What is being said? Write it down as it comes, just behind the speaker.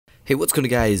Hey, what's going on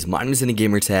guys, my name is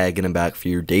EndingGamertag and I'm back for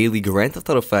your daily Grand Theft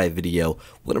Auto 5 video.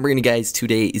 What I'm bringing you guys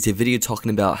today is a video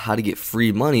talking about how to get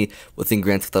free money within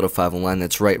Grand Theft Auto 5 Online.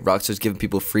 That's right, Rockstar's giving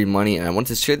people free money and I wanted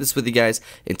to share this with you guys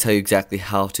and tell you exactly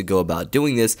how to go about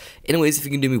doing this. Anyways, if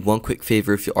you can do me one quick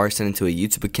favor, if you are sent into a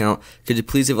YouTube account, could you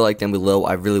please leave a like down below?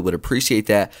 I really would appreciate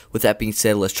that. With that being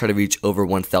said, let's try to reach over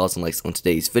 1,000 likes on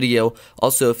today's video.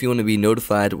 Also, if you want to be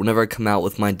notified whenever I come out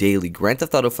with my daily Grand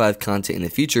Theft Auto 5 content in the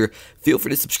future, feel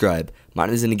free to subscribe. My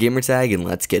name is EndingGamertag and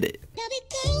let's get it.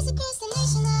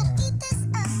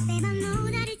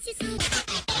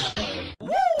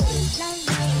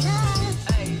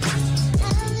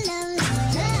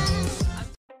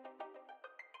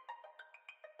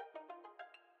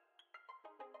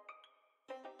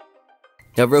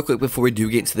 Now real quick before we do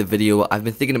get into the video, I've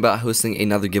been thinking about hosting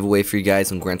another giveaway for you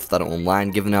guys on Grand Theft Auto Online,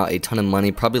 giving out a ton of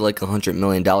money, probably like $100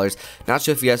 million. Not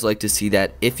sure if you guys would like to see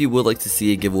that. If you would like to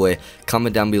see a giveaway,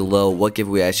 comment down below what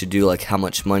giveaway I should do, like how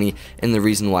much money, and the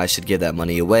reason why I should give that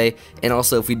money away. And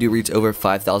also if we do reach over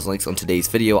 5,000 likes on today's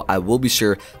video, I will be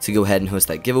sure to go ahead and host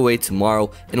that giveaway tomorrow.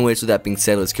 Anyways, with that being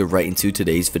said, let's get right into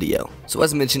today's video. So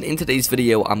as I mentioned, in today's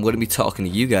video, I'm going to be talking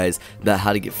to you guys about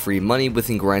how to get free money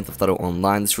within Grand Theft Auto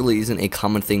Online. This really isn't a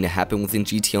common thing to happen within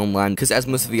GTA Online because, as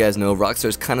most of you guys know, Rockstar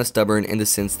is kind of stubborn in the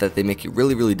sense that they make it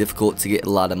really difficult to get a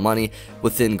lot of money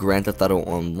within Grand Theft Auto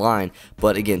Online.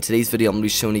 But again, today's video I'm going to be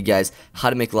showing you guys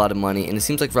how to make a lot of money, and it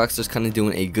seems like Rockstar's kind of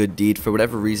doing a good deed. For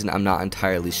whatever reason, I'm not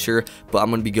entirely sure, but I'm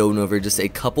going to be going over just a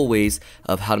couple ways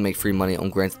of how to make free money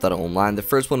on Grand Theft Auto Online. The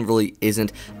first one really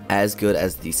isn't as good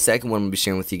as the second one I'm going to be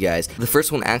sharing with you guys. The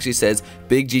first one actually says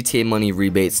big GTA money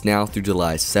rebates now through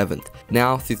July 7th.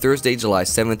 Now through Thursday, July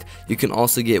 7th, you can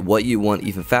also get what you want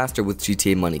even faster with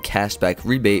GTA money cashback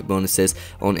rebate bonuses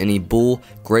on any Bull,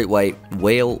 Great White,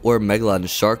 Whale, or Megalodon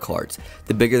shark cards.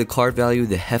 The bigger the card value,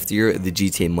 the heftier the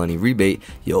GTA money rebate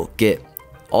you'll get.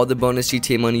 All the bonus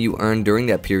GTA money you earn during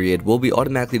that period will be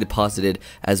automatically deposited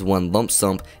as one lump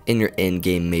sum in your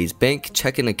in-game Maze Bank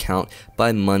checking account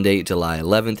by Monday, July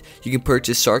 11th. You can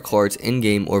purchase shark cards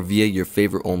in-game or via your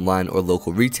favorite online or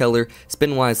local retailer.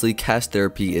 Spend wisely, cash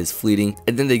therapy is fleeting.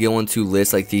 And then they go on to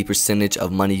list like the percentage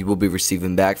of money you will be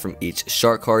receiving back from each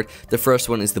shark card. The first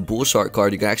one is the Bull shark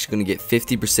card. You're actually going to get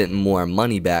 50% more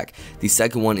money back. The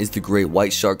second one is the Great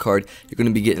White shark card. You're going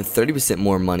to be getting 30%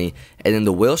 more money. And then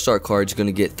the Whale shark card, you're going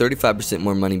to get 35%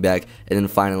 more money back. And then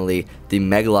finally, the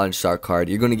Megalodon shark card,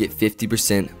 you're going to get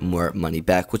 50% more money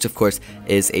back, which of course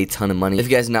is a ton of money. If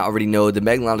you guys not already know, the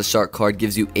Megalodon shark card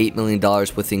gives you $8 million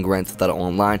within Grand Theft Auto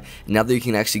Online. And now that you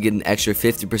can actually get an extra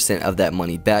 50% of that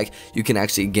money back, you can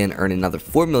actually again earn another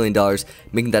 $4 million,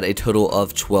 making that a total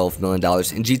of $12 million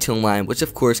in GTA Online, which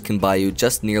of course can buy you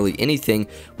just nearly anything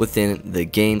within the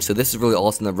game. So this is really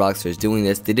awesome that Rockstar is doing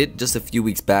this. They did just a few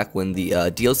weeks back when the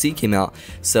DLC came out,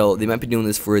 so they might be doing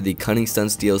this for the Cunning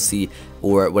Stunts DLC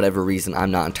or whatever reason,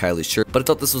 I'm not entirely sure. But I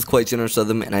thought this was quite generous of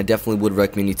them, and I definitely would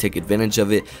recommend you take advantage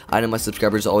of it. I know my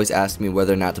subscribers always ask me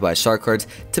whether or not to buy shark cards.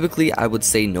 Typically, I would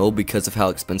say no because of how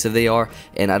expensive they are,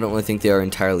 and I don't really think they are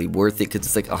entirely worth it because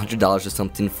it's like $100 or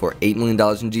something for $8 million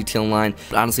in GTA Online.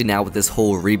 But honestly, now with this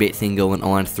whole rebate thing going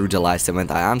on through July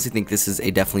 7th, I honestly think this is a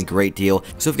definitely great deal.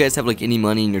 So if you guys have like any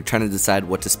money and you're trying to decide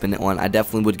what to spend it on, I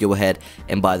definitely would go ahead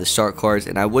and buy the shark cards,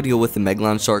 and I would go with the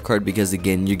Megalodon shark card because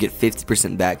again, you get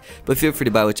 50% back, but feel free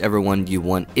to buy whichever one you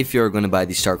want if you're going to buy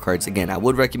these shark cards. Again, I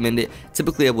would recommend it.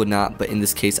 Typically I would not, but in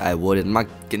this case I would, and I'm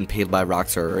not getting paid by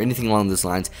Rockstar or anything along those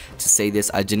lines to say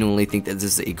this. I genuinely think that this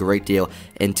is a great deal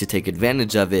and to take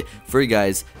advantage of it for you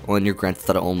guys on your Grand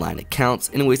Theft Auto Online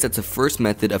accounts. Anyways, that's the first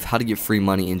method of how to get free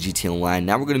money in GTA Online.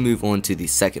 Now we're going to move on to the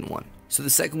second one. So the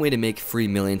second way to make free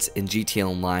millions in GTA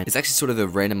Online is actually sort of a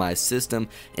randomized system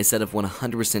instead of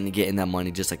 100% getting that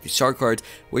money just like the shark cards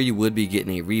where you would be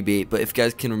getting a rebate. But if you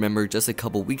guys can remember, just a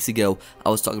couple weeks ago I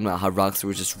was talking about how Rockstar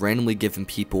was just randomly giving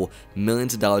people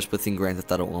millions of dollars within Grand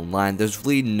Theft Auto Online. There's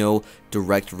really no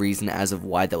direct reason as of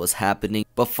why that was happening,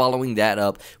 but following that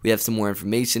up we have some more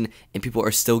information and people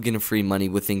are still getting free money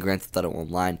within Grand Theft Auto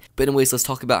Online. But anyways, let's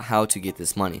talk about how to get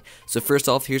this money. So first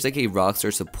off, here's like a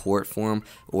Rockstar support forum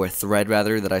or a thread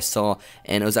rather that I saw,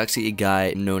 and it was actually a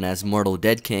guy known as Mortal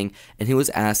Dead King, and he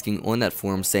was asking on that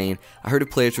forum saying, I heard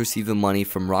of players receiving money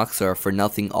from Rockstar for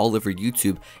nothing all over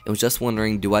YouTube and was just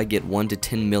wondering, do I get 1 to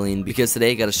 10 million because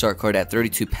today I got a shark card at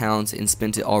 32 pounds and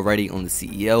spent it already on the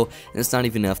CEO, and it's not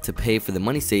even enough to pay for the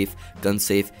money safe, gun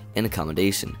safe, and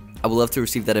accommodation. I would love to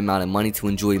receive that amount of money to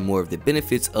enjoy more of the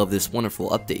benefits of this wonderful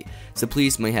update, so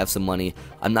please may have some money.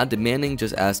 I'm not demanding,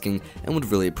 just asking, and would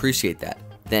really appreciate that.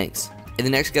 Thanks. and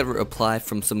then actually got a reply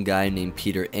from some guy named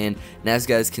Peter, and as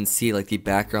you guys can see, like the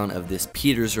background of this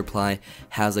Peter's reply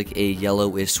has like a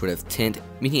yellowish sort of tint,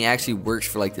 meaning he actually works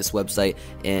for like this website,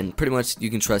 and pretty much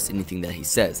you can trust anything that he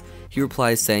says. He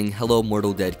replies saying, "Hello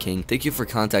Mortal Dead King, thank you for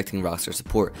contacting Rockstar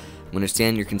Support. We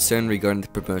understand your concern regarding the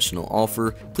promotional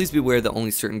offer. Please be aware that only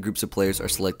certain groups of players are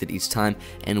selected each time,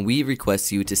 and we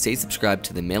request you to stay subscribed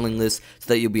to the mailing list so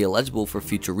that you'll be eligible for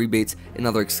future rebates and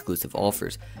other exclusive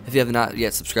offers. If you have not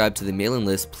yet subscribed to the mailing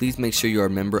list, please make sure you are a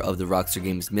member of the Rockstar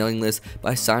Games mailing list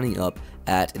by signing up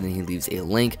at," and then he leaves a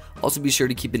link. Also be sure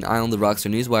to keep an eye on the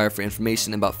Rockstar Newswire for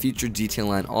information about future GTA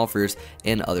Online offers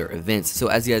and other events. So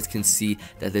as you guys can see,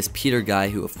 that this Peter guy,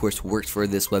 who of course works for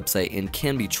this website and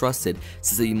can be trusted,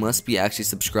 says that you must be actually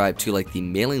subscribed to like the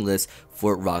mailing list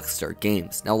for Rockstar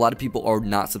Games. Now a lot of people are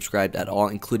not subscribed at all,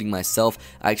 including myself.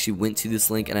 I actually went to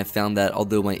this link and I found that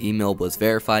although my email was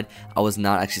verified, I was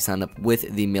not actually signed up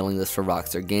with the mailing list for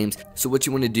Rockstar Games. So what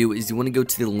you want to do is you want to go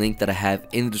to the link that I have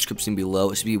in the description below.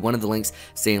 It should be one of the links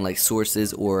saying like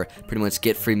sources or pretty much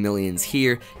get free millions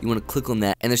here. You want to click on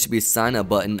that, and there should be a sign up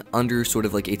button under sort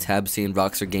of like a tab saying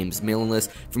Rockstar Games mailing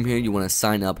list. From here you want to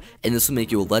sign up, and this will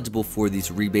make you eligible for these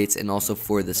rebates and also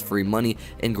for this free money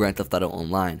in Grand Theft Auto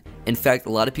Online. In fact, a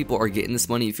lot of people are getting this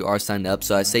money if you are signed up,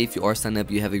 so I say if you are signed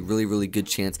up, you have a really good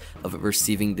chance of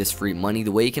receiving this free money.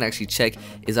 The way you can actually check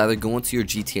is either go into your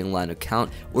GTA Online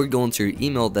account or go into your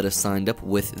email that is signed up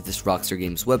with this Rockstar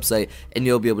Games website, and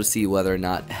you'll be able to see whether or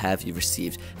not have you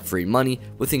received free money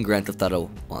within Grand Theft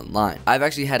Auto Online. I've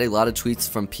actually had a lot of tweets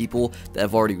from people that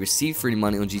have already received free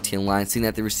money on GTA Online, saying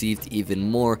that they received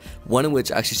even more, one of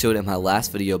which I actually showed in my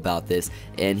last video about this,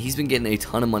 and he's been getting a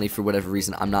ton of money for whatever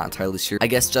reason. I'm not entirely sure. I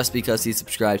guess just because he's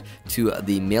subscribed to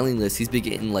the mailing list, he's been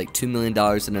getting like $2 million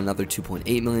and another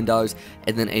 $2.8 million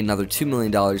and then another $2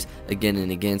 million again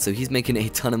and again. So he's making a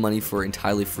ton of money for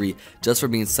entirely free just for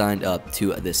being signed up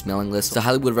to this mailing list. So I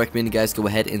highly would recommend you guys go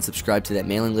ahead and subscribe to that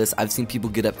mailing list. I've seen people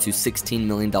get up to $16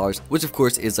 million, which of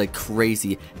course is like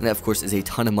crazy, and that of course is a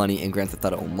ton of money in Grand Theft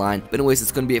Auto Online. But anyways,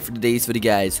 that's going to be it for today's video,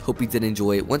 guys. Hope you did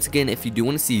enjoy it. Once again, if you do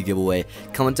want to see a giveaway,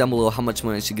 comment down below how much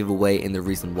money I should give away and the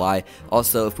reason why.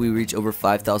 Also, if we reach over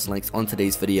 5,000 likes on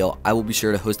today's video, I will be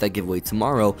sure to host that giveaway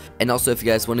tomorrow. And also, if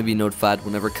you guys want to be notified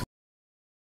whenever